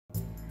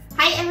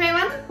Hi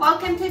everyone!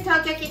 Welcome to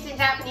Tokyo Kitchen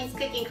Japanese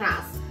cooking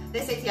class.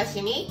 This is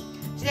Yoshimi.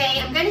 Today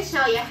I'm going to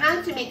show you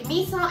how to make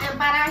miso and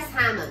butter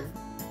salmon.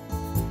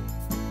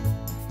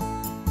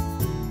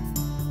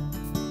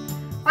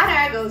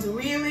 Butter goes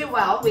really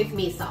well with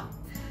miso.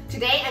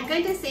 Today I'm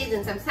going to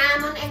season some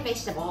salmon and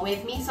vegetable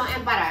with miso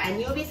and butter, and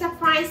you'll be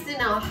surprised to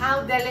know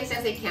how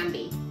delicious it can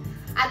be.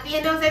 At the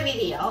end of the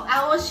video,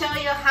 I will show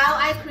you how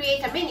I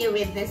create a menu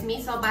with this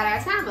miso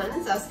butter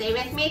salmon, so stay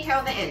with me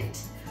till the end.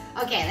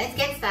 Okay, let's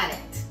get started.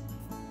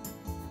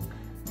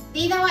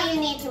 These are what you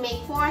need to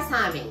make 4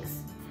 servings.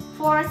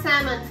 4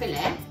 salmon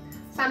fillet,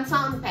 some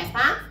salt and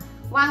pepper,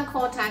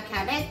 1/4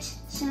 cabbage,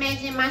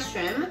 shimeji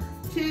mushroom,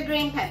 2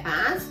 green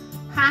peppers,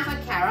 half a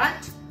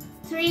carrot,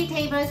 3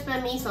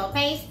 tablespoons miso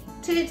paste,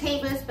 2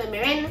 tablespoons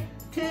mirin,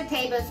 2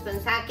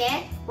 tablespoons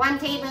sake, 1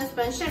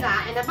 tablespoon sugar,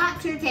 and about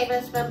 2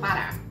 tablespoons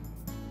butter.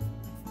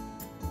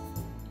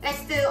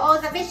 Let's do all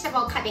the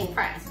vegetable cutting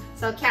first.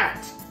 So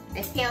carrot,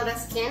 let's peel the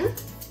skin.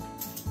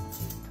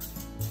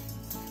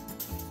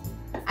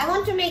 I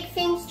want to make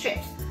thin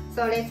strips,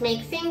 so let's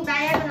make thin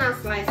diagonal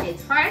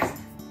slices first.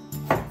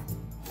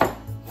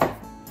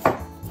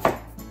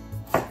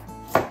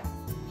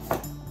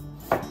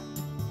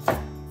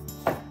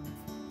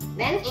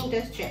 Then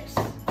into strips.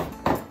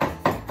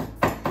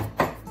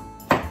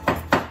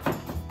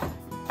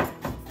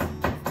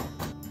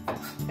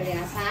 Put it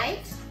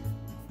aside.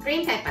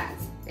 Green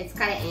peppers, let's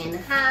cut it in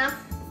half.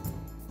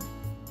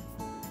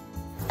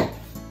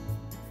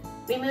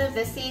 Remove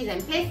the seeds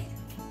and pith.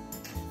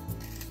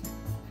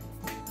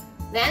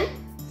 Then,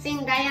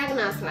 thin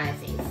diagonal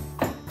slices.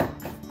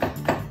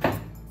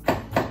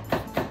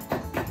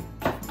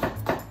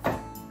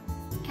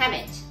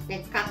 Cabbage,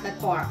 let's cut the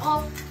core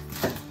off.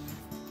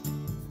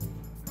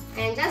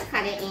 And just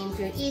cut it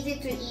into easy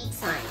to eat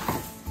size.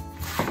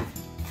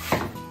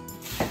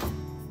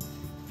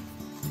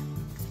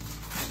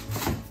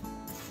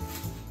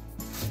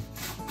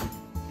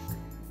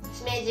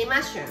 Shimeji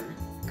mushroom,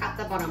 cut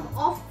the bottom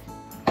off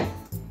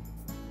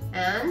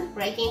and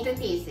break into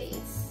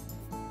pieces.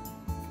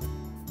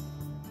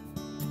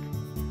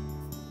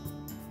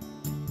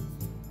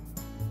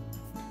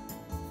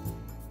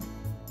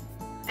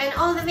 And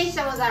all the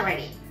vegetables are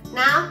ready.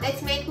 Now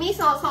let's make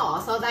miso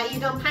sauce so that you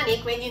don't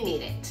panic when you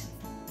need it.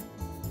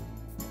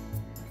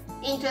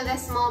 Into the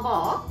small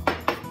bowl,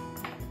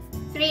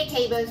 3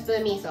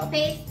 tablespoons miso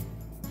paste,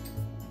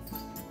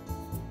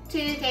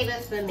 2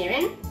 tablespoons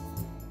mirin,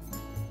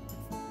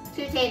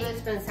 2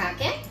 tablespoons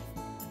sake,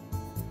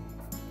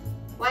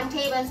 1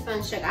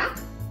 tablespoon sugar.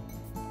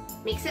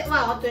 Mix it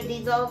well to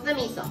dissolve the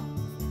miso.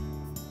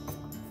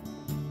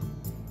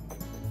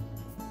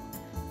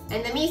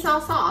 And the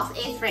miso sauce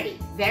is ready.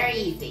 Very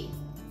easy.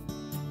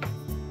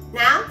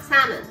 Now,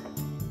 salmon.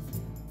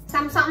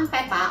 Some salt and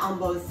pepper on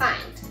both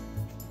sides.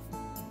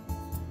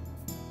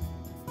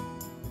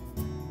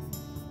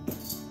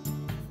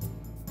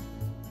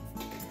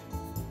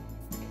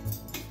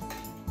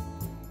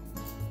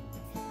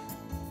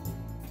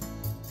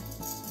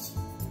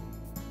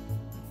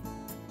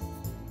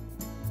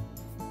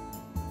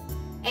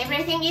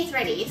 Everything is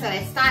ready, so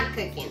let's start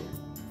cooking.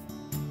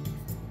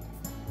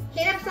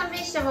 Heat up some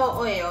vegetable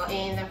oil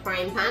in the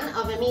frying pan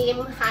over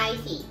medium-high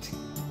heat.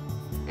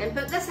 And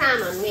put the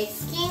salmon with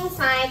skin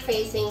side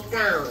facing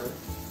down.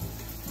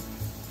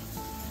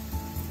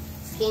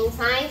 Skin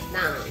side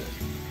down.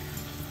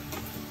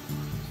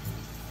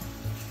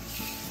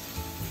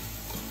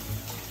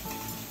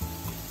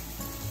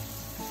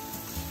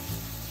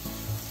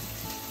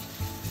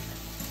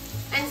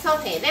 And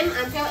saute them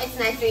until it's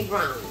nicely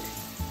browned.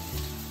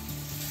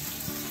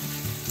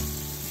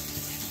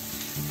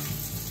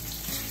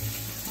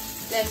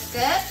 That's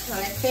good, so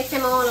let's flip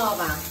them all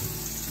over.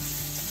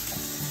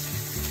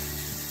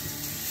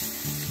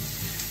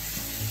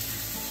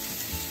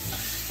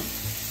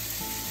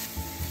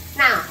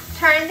 Now,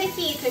 turn the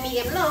heat to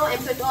medium-low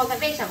and put all the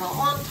vegetables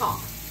on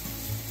top.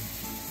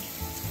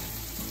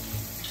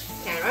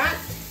 Carrot,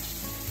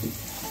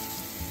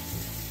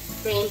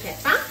 green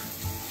pepper,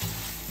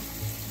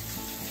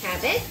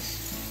 cabbage,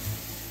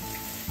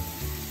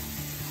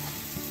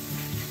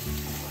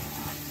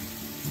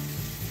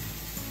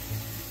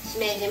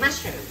 shimeji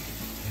mushroom.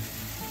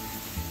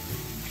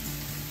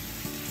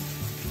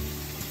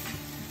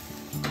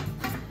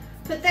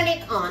 Put the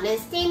lid on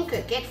and steam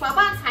cook it for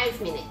about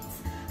 5 minutes.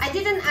 I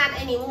didn't add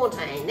any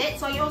water in it,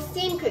 so you're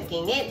steam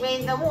cooking it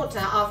with the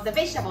water of the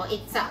vegetable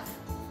itself.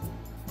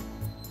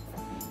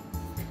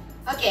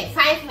 Okay,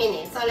 5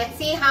 minutes, so let's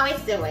see how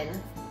it's doing.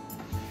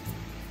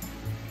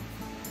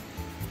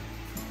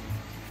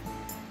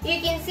 You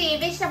can see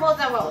vegetables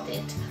are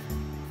wilted.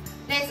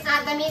 Let's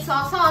add the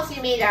miso sauce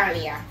you made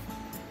earlier.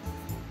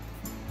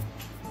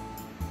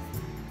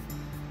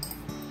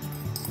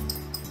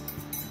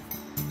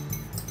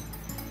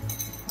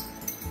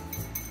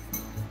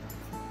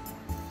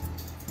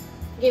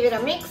 Give it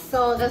a mix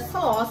so the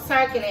sauce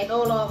circulates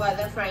all over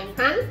the frying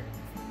pan.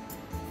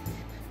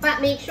 But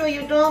make sure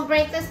you don't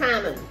break the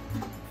salmon.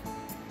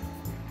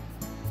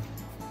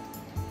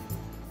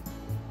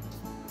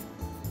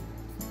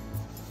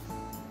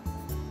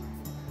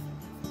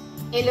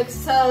 It looks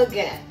so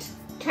good.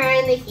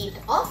 Turn the heat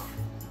off.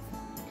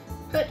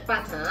 Put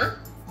butter.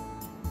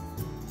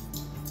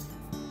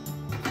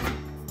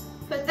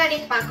 Put the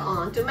lid back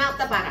on to melt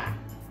the butter.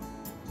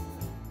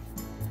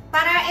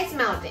 Butter is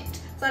melted,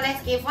 so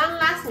let's give one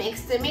last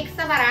mix to mix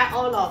the butter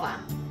all over.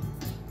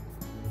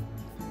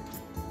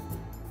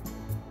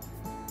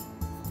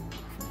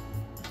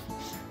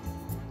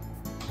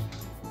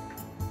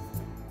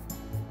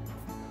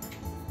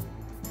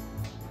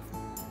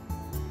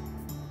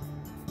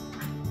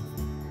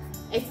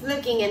 It's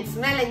looking and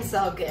smelling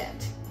so good.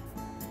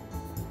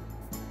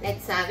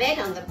 Let's serve it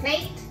on the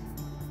plate.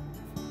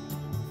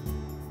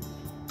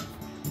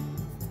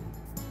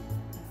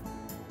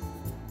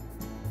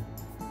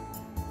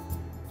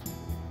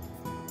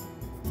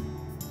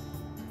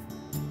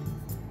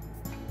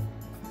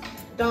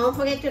 Don't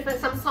forget to put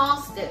some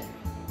sauce too.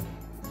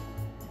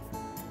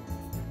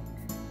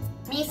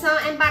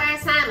 Miso and butter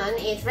salmon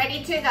is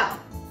ready to go.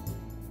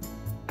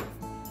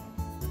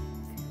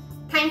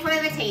 Time for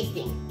the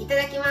tasting. いた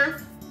だきま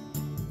す。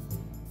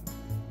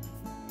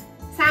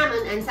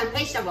Salmon and some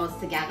vegetables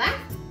together.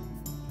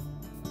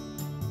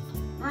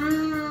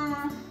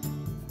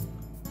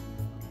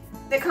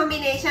 The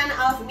combination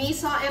of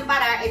miso and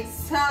butter is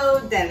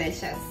so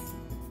delicious.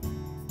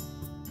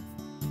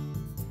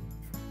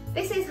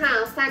 This is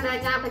how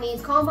standard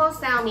Japanese combo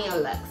style meal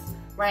looks.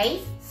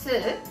 Rice,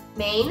 soup,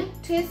 main,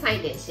 2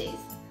 side dishes.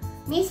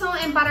 Miso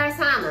and butter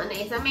salmon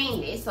is a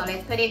main dish, so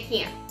let's put it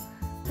here.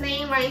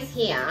 Plain rice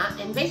here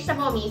and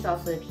vegetable miso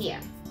soup here.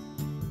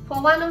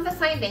 For one of the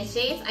side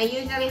dishes, I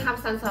usually have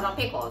some sort of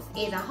pickles,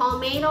 either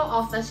homemade or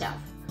off the shelf.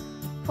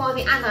 For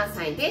the other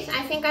side dish,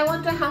 I think I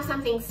want to have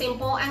something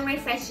simple and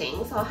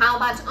refreshing, so how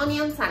about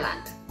onion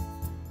salad?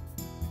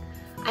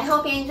 I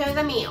hope you enjoy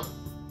the meal.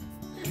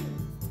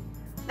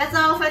 That's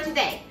all for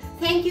today.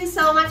 Thank you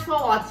so much for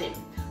watching.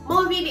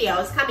 More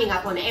videos coming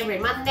up on every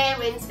Monday,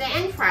 Wednesday,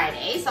 and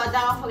Friday, so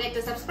don't forget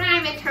to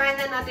subscribe and turn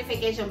the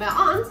notification bell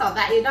on so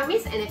that you don't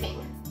miss anything.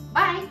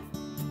 Bye!